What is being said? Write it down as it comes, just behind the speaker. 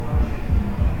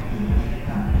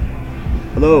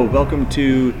Hello, welcome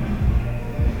to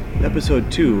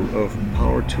episode 2 of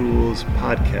Power Tools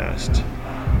Podcast.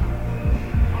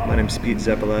 My name's Pete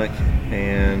Zepelak,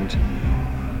 and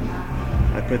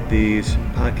I put these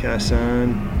podcasts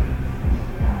on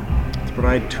to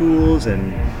provide tools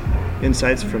and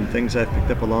insights from things I've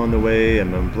picked up along the way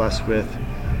and I'm blessed with,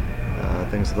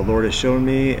 things that the Lord has shown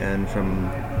me, and from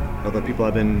other people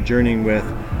I've been journeying with,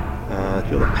 to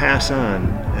be able to pass on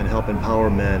and help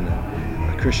empower men,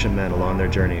 Christian men, along their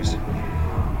journeys.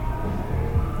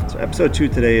 So episode 2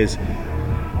 today is,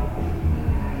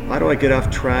 why do I get off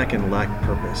track and lack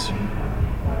purpose?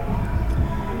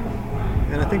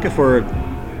 And I think if we're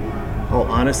all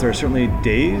honest, there are certainly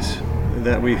days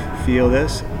that we feel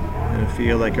this and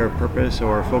feel like our purpose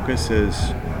or our focus is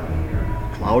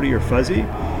cloudy or fuzzy.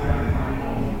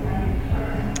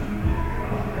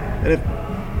 And if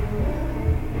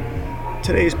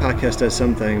today's podcast does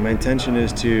something, my intention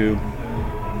is to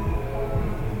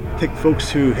take folks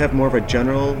who have more of a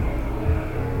general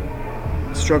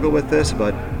struggle with this,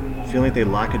 but feeling like they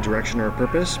lack a direction or a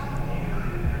purpose,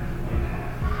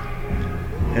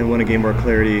 and want to gain more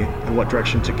clarity on what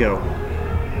direction to go.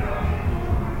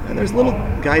 And there's little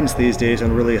guidance these days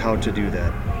on really how to do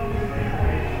that.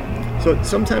 So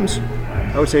sometimes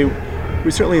I would say we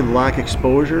certainly lack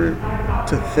exposure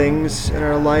to things in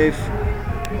our life,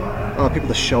 people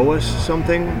to show us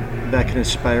something that can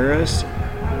inspire us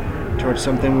towards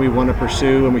something we want to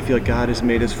pursue and we feel like God has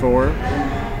made us for,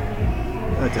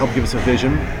 to help give us a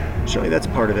vision. Certainly that's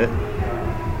part of it.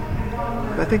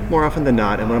 But I think more often than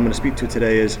not, and what I'm going to speak to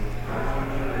today is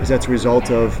that's a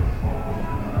result of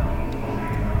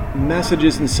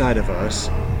messages inside of us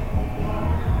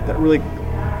that really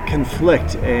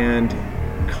conflict and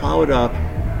cloud up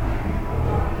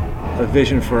a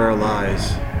vision for our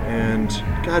lives and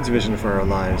God's vision for our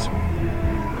lives.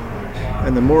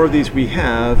 And the more of these we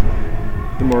have,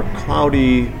 the more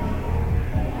cloudy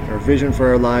our vision for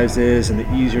our lives is, and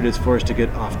the easier it is for us to get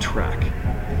off track.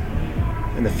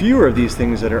 And the fewer of these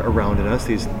things that are around in us,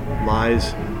 these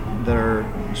lies that are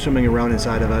swimming around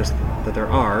inside of us that there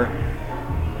are,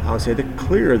 I would say the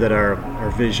clearer that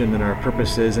our vision and our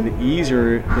purpose is, and the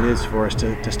easier it is for us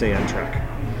to stay on track.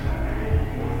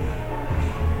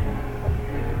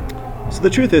 So the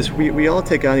truth is, we all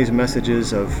take on these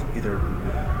messages of either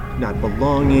not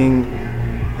belonging,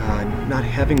 not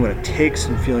having what it takes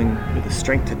and feeling with the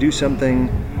strength to do something,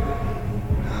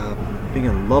 being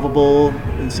unlovable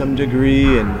in some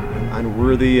degree and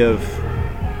unworthy of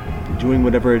doing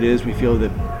whatever it is we feel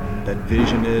that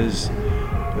vision is,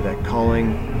 or that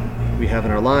calling we have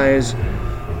in our lives,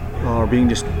 or being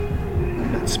just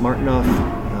not smart enough,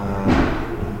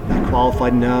 not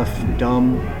qualified enough,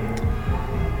 dumb.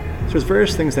 So there's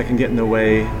various things that can get in the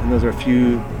way, and those are a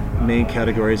few main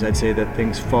categories I'd say that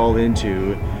things fall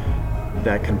into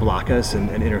that can block us and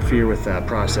interfere with that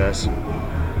process.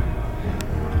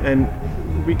 And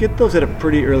we get those at a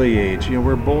pretty early age.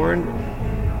 We're born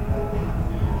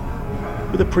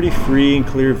with a pretty free and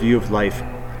clear view of life,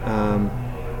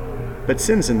 but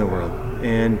sin's in the world,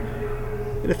 and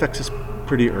it affects us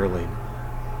pretty early.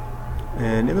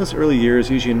 And in those early years,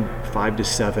 usually in 5 to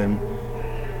 7,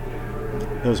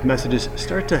 those messages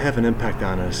start to have an impact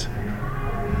on us,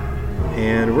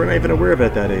 and we're not even aware of it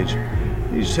at that age.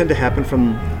 These tend to happen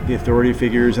from the authority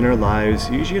figures in our lives,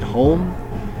 usually at home.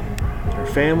 Our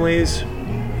families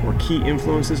or key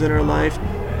influences in our life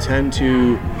tend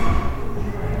to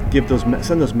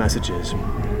send those messages,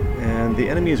 and the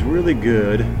enemy is really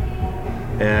good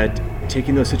at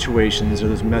taking those situations or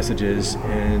those messages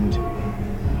and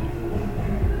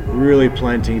really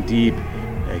planting deep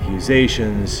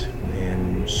accusations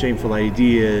and shameful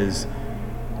ideas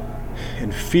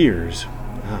and fears.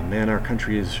 Man, our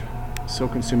country is so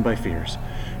consumed by fears.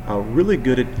 Really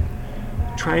good at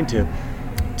trying to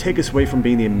take us away from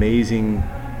being the amazing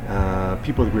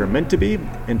people that we are meant to be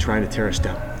and trying to tear us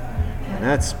down. And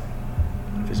that's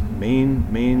his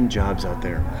main jobs out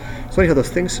there. So anyhow,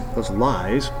 those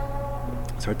lies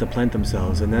start to plant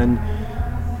themselves, and then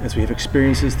as we have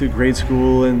experiences through grade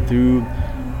school and through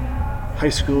high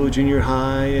school, junior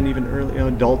high, and even early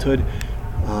adulthood,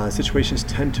 situations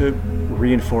tend to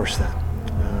reinforce that.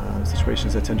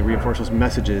 Situations that tend to reinforce those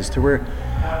messages, to where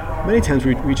many times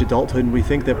we reach adulthood and we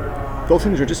think that those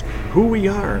things are just who we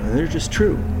are and they're just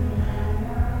true.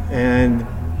 And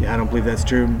I don't believe that's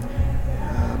true.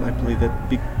 I believe that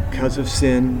because of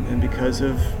sin and because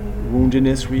of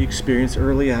woundedness we experience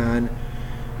early on,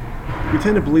 we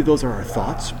tend to believe those are our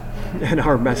thoughts and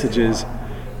our messages,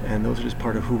 and those are just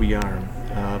part of who we are.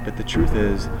 But the truth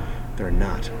is, they're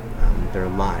not. They're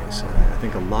lies. And I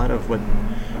think a lot of what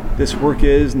this work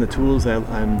is and the tools that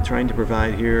I'm trying to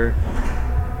provide here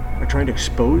are trying to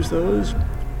expose those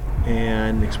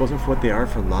and expose them for what they are,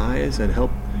 for lies, and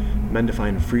help men to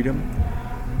find freedom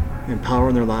and power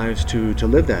in their lives to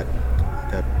live that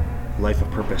life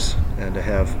of purpose and to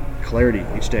have clarity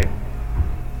each day.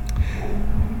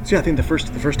 So yeah, I think the first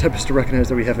step is to recognize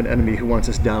that we have an enemy who wants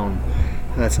us down.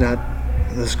 That's not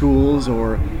the schools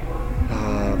or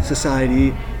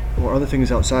society or other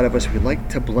things outside of us we like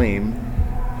to blame.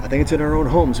 I think it's in our own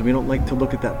homes, and we don't like to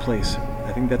look at that place.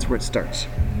 I think that's where it starts.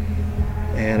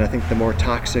 And I think the more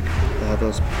toxic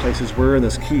those places were and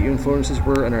those key influences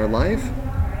were in our life,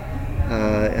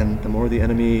 and the more the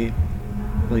enemy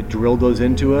really drilled those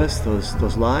into us,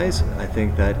 those lies, I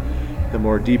think that the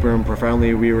more deeper and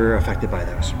profoundly we were affected by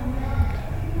those.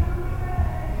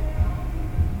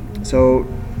 So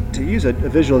to use a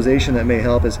visualization that may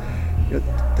help is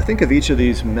to think of each of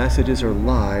these messages or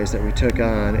lies that we took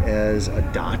on as a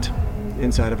dot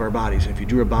inside of our bodies. If you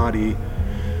drew a body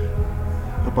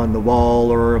up on the wall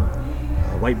or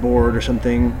a whiteboard or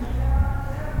something,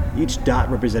 each dot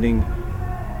representing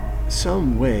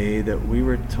some way that we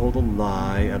were told a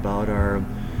lie about our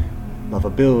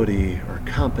lovability, our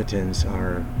competence,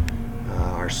 our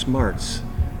smarts,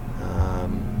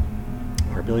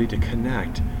 our ability to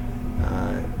connect,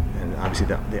 and obviously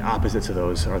the opposites of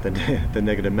those are the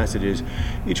negative messages.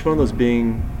 Each one of those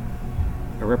being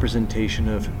a representation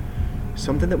of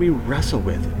something that we wrestle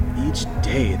with each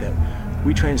day, that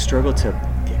we try and struggle to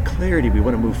get clarity. We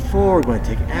want to move forward, we want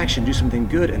to take action, do something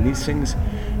good, and these things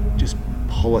just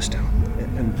pull us down.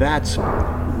 And that's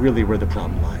really where the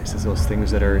problem lies, is those things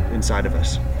that are inside of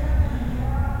us.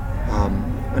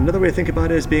 Another way to think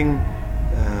about it is being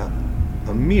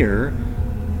a mirror,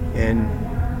 and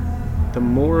the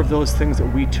more of those things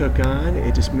that we took on,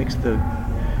 it just makes the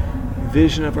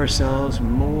vision of ourselves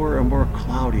more and more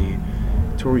cloudy,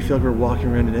 to where we feel like we're walking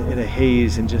around in a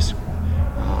haze and just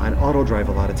on auto drive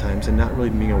a lot of times, and not really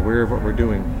being aware of what we're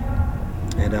doing.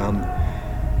 And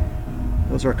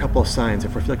those are a couple of signs.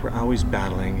 If we feel like we're always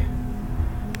battling,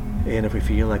 and if we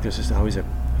feel like there's just always a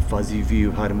fuzzy view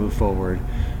of how to move forward,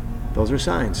 those are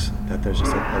signs that there's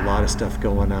just a lot of stuff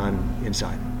going on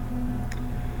inside.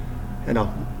 And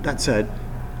now, that said,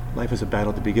 life is a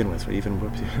battle to begin with. So even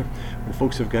when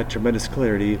folks have got tremendous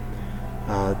clarity,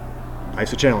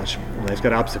 life's a challenge. Life's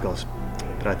got obstacles.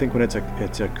 But I think when it's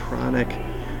a chronic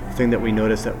thing that we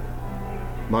notice, that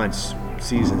months,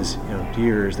 seasons,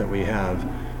 years that we have,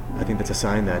 I think that's a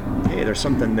sign that, hey, there's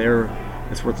something there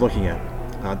that's worth looking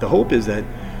at. The hope is that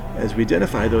as we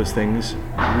identify those things,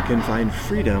 we can find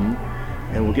freedom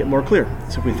and we'll get more clear.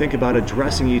 So if we think about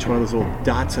addressing each one of those little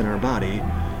dots in our body,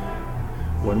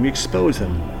 when we expose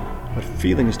them, what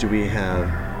feelings do we have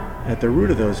at the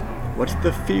root of those? What's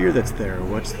the fear that's there?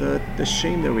 What's the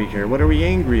shame that we carry? What are we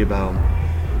angry about?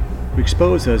 We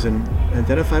expose those and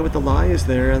identify what the lie is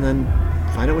there, and then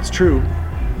find out what's true.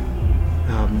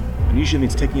 And usually it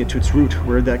means taking it to its root.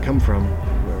 Where did that come from?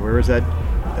 Where is that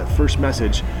first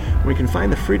message? When we can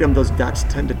find the freedom, those dots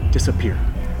tend to disappear.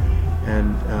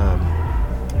 And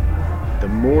the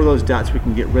more those dots we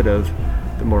can get rid of,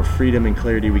 the more freedom and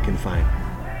clarity we can find.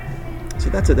 So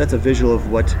that's a visual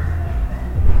of what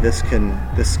this kind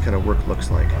of work looks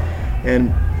like.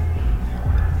 And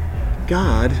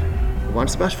God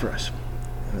wants the best for us.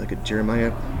 Look at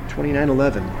Jeremiah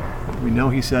 29:11. We know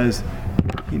He says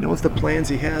He knows the plans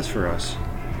He has for us.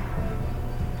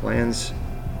 Plans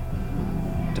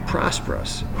to prosper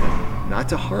us, not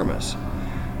to harm us.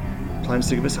 Plans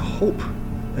to give us a hope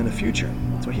and a future.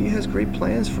 So He has great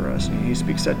plans for us. He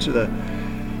speaks that to the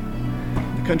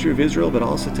country of Israel, but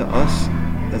also to us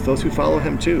as those who follow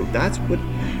Him too. That's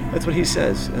what He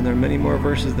says. And there are many more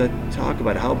verses that talk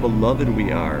about how beloved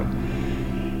we are.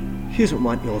 He doesn't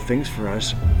want ill things for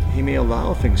us. He may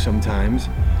allow things sometimes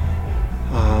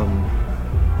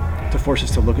to force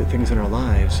us to look at things in our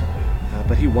lives,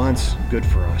 but He wants good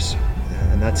for us,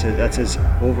 and that's His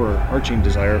overarching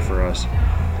desire for us.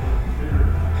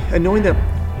 And knowing that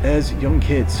as young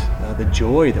kids, the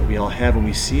joy that we all have when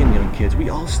we see in young kids, we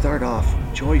all start off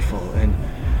joyful and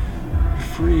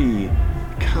free,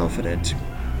 confident,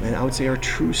 and I would say our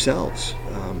true selves.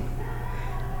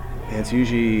 And it's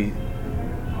usually,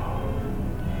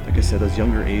 like I said, those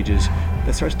younger ages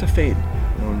that starts to fade.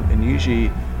 And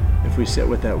usually, if we sit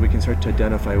with that, we can start to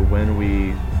identify when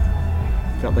we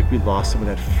felt like we lost some of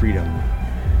that freedom,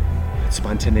 that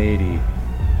spontaneity,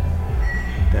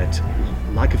 that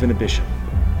lack of inhibition.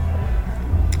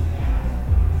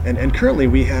 And currently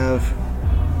we have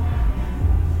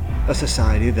a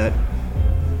society that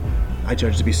I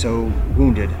judge to be so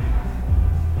wounded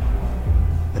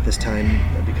at this time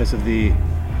because of the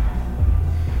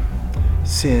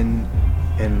sin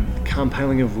and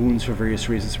compiling of wounds for various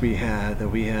reasons we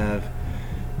have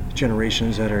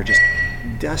generations that are just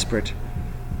desperate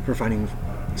for finding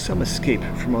some escape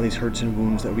from all these hurts and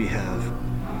wounds that we have,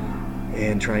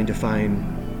 and trying to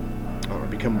find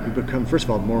we become first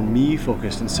of all more me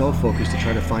focused and self focused to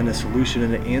try to find a solution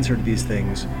and an answer to these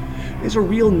things. These are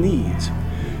real needs,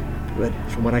 but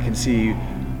from what I can see,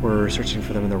 we're searching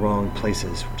for them in the wrong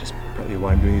places, which is probably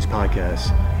why I'm doing these podcasts.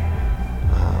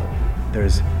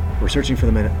 We're searching for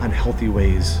them in unhealthy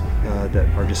ways that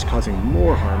are just causing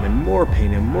more harm and more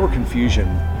pain and more confusion.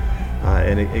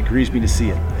 And it grieves me to see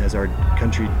it as our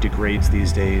country degrades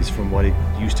these days from what it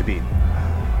used to be.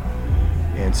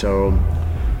 And so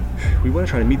we want to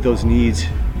try to meet those needs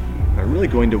by really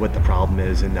going to what the problem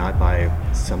is and not by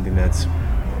something that's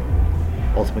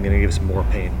ultimately going to give us more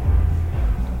pain.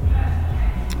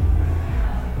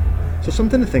 So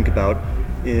something to think about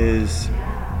is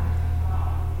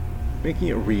making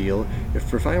it real.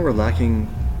 If we're finding we're lacking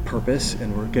purpose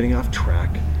and we're getting off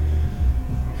track,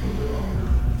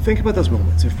 think about those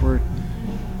moments. If we're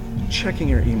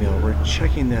checking our email, we're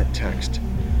checking that text,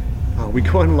 we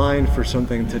go online for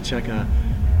something to check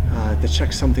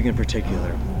something in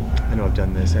particular. I know I've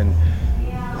done this, and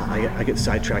I get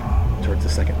sidetracked towards the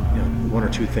second, one or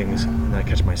two things, and I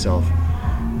catch myself.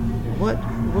 What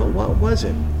was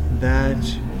it that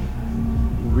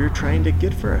we're trying to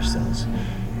get for ourselves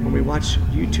when we watch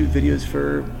YouTube videos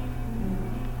for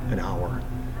an hour,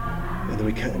 and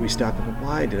then we stop and go,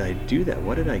 why did I do that?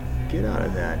 What did I get out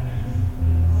of that?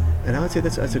 And I would say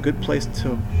that's a good place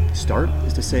to start,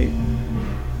 is to say,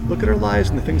 look at our lives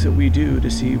and the things that we do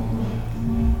to see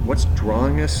what's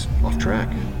drawing us off track,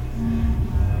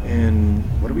 and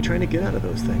what are we trying to get out of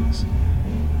those things?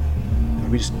 Are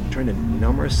we just trying to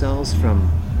numb ourselves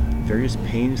from various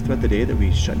pains throughout the day that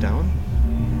we shut down?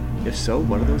 If so,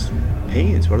 what are those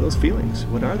pains? What are those feelings?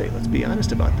 What are they? Let's be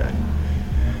honest about that.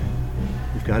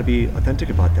 We've got to be authentic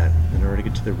about that in order to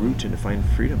get to the root and to find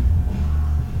freedom.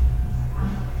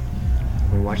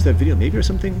 When we watch that video, maybe there's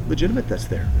something legitimate that's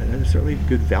there. And there's certainly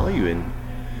good value in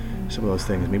some of those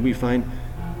things. Maybe we find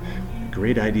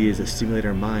great ideas that stimulate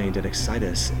our mind and excite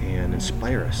us and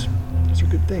inspire us. Those are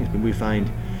good things. Maybe we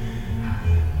find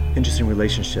interesting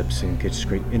relationships and gets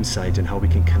great insight in how we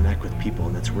can connect with people,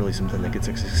 and that's really something that gets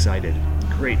us excited.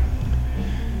 Great.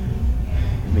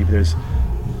 Maybe there's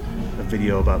a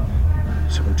video about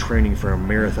someone training for a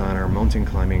marathon or mountain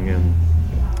climbing, and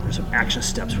there's some action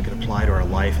steps we can apply to our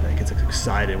life, and that gets us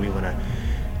excited. We want to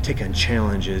take on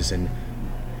challenges and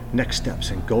next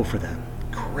steps and go for them.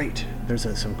 Great. There's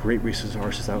some great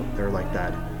resources out there like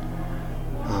that.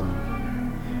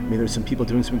 Maybe there's some people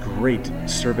doing some great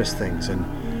service things, and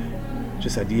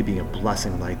just the idea of being a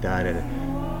blessing like that,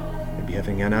 and maybe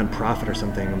having a nonprofit or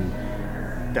something,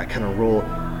 that kind of role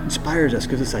inspires us,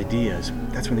 gives us ideas.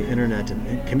 That's when the internet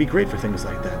can be great for things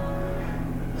like that.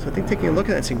 So I think taking a look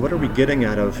at that and saying, what are we getting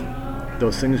out of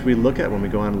those things we look at when we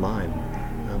go online?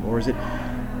 Or is it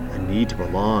a need to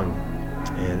belong,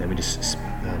 and we just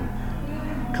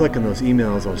click on those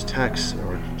emails, those texts,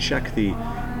 or check the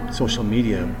social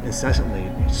media incessantly,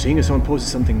 seeing if someone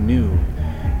posts something new?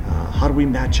 How do we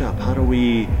match up? How do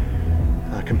we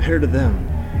compare to them?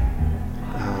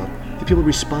 Do people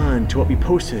respond to what we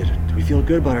posted? Do we feel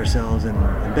good about ourselves and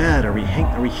bad? Are we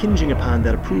hinging upon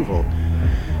that approval?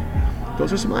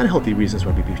 Those are some unhealthy reasons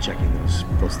why we be checking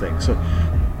those things. So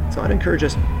I'd encourage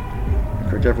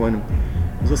everyone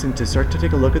who's listening to start to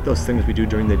take a look at those things we do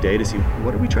during the day to see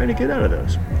what are we trying to get out of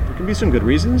those. There can be some good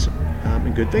reasons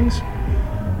and good things,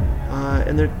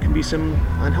 and there can be some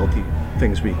unhealthy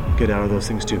things we get out of those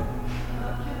things too.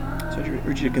 So I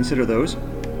urge you to consider those.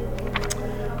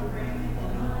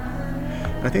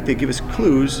 I think they give us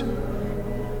clues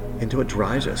into what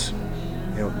drives us,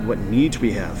 what needs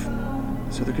we have.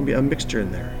 So there can be a mixture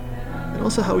in there, and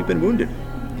also how we've been wounded.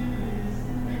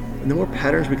 And the more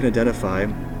patterns we can identify,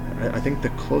 I think the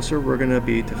closer we're going to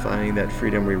be to finding that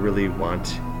freedom we really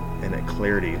want, and that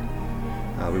clarity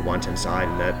we want inside,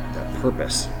 and that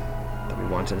purpose that we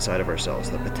want inside of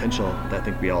ourselves, the potential that I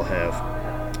think we all have.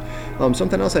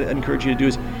 Something else I'd encourage you to do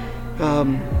is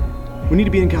we need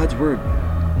to be in God's Word,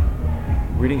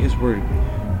 reading His Word.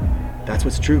 That's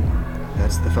what's true.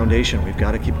 That's the foundation. We've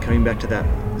got to keep coming back to that.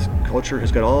 This culture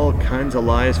has got all kinds of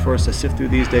lies for us to sift through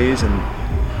these days, and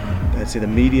I'd say the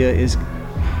media is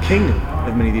king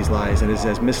of many of these lies and is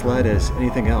as misled as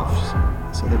anything else.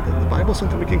 So the Bible is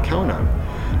something we can count on.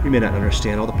 We may not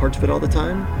understand all the parts of it all the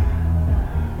time,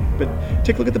 but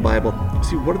take a look at the Bible.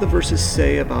 See, what do the verses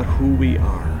say about who we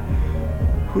are?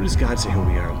 Who does God say who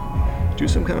we are? Do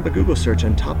some kind of a Google search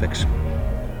on topics.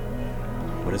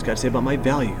 What does God say about my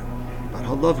value? About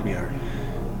how loved we are?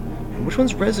 And which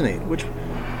ones resonate?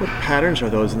 What patterns are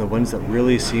those, and the ones that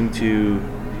really seem to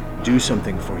do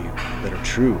something for you, that are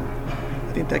true?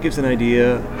 I think that gives an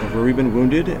idea of where we've been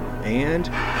wounded, and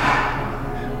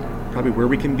probably where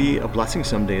we can be a blessing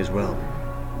someday as well.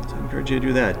 So I encourage you to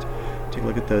do that. Take a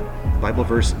look at the Bible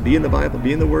verse, be in the Bible,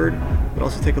 be in the Word, but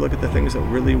also take a look at the things that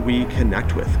really we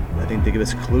connect with. I think they give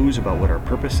us clues about what our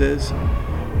purpose is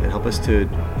and help us to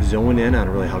zone in on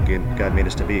really how God made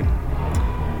us to be.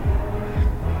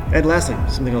 And lastly,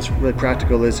 something else really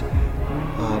practical is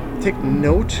take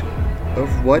note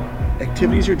of what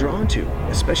activities you're drawn to,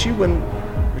 especially when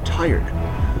you're tired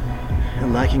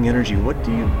and lacking energy. What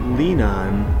do you lean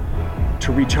on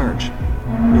to recharge?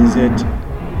 Is it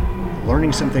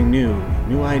learning something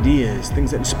new ideas,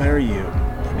 things that inspire you?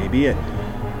 That may be it.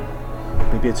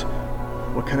 Maybe it's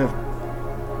what kind of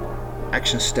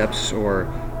action steps, or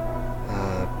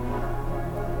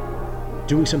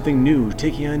doing something new,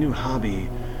 taking on a new hobby,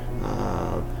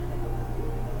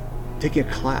 taking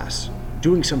a class,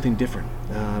 doing something different,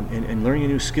 and learning a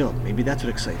new skill. Maybe that's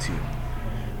what excites you.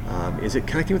 Is it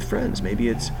connecting with friends? Maybe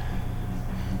it's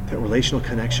that relational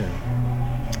connection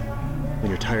when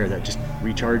you're tired that just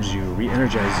recharges you,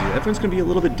 re-energizes you. Everyone's going to be a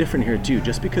little bit different here too.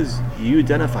 Just because you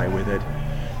identify with it,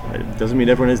 it doesn't mean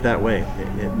everyone is that way.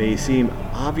 It may seem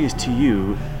obvious to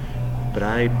you, but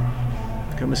I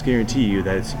can almost guarantee you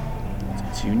that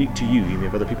it's unique to you. You may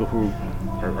have other people who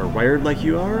are wired like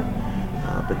you are,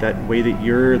 but that way that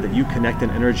you connect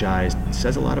and energize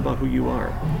says a lot about who you are.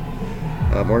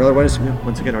 Or another one is,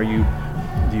 once again,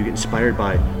 do you get inspired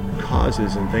by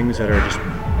causes and things that are just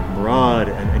broad,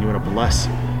 and you want to bless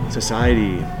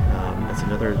society? That's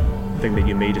another thing that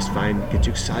you may just find gets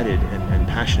you excited and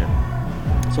passionate.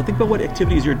 So think about what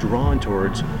activities you're drawn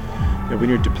towards when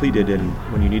you're depleted and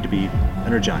when you need to be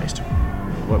energized.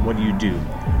 What do you do?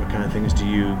 What kind of things do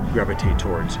you gravitate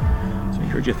towards? So I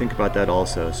encourage you to think about that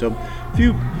also. So a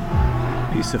few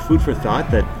pieces of food for thought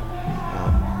that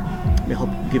may help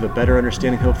give a better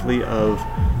understanding, hopefully, of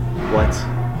what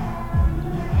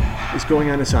is going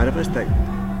on inside of us that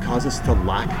causes us to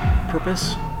lack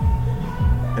purpose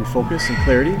and focus and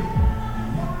clarity.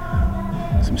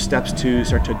 Some steps to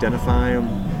start to identify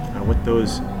what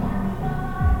those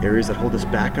areas that hold us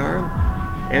back are,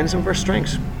 and some of our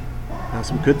strengths,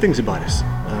 some good things about us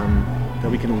that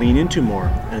we can lean into more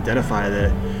and identify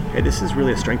that, hey, this is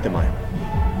really a strength of mine.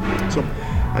 So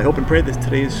I hope and pray that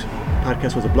today's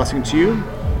podcast was a blessing to you.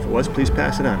 If it was, please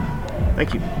pass it on.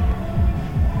 Thank you.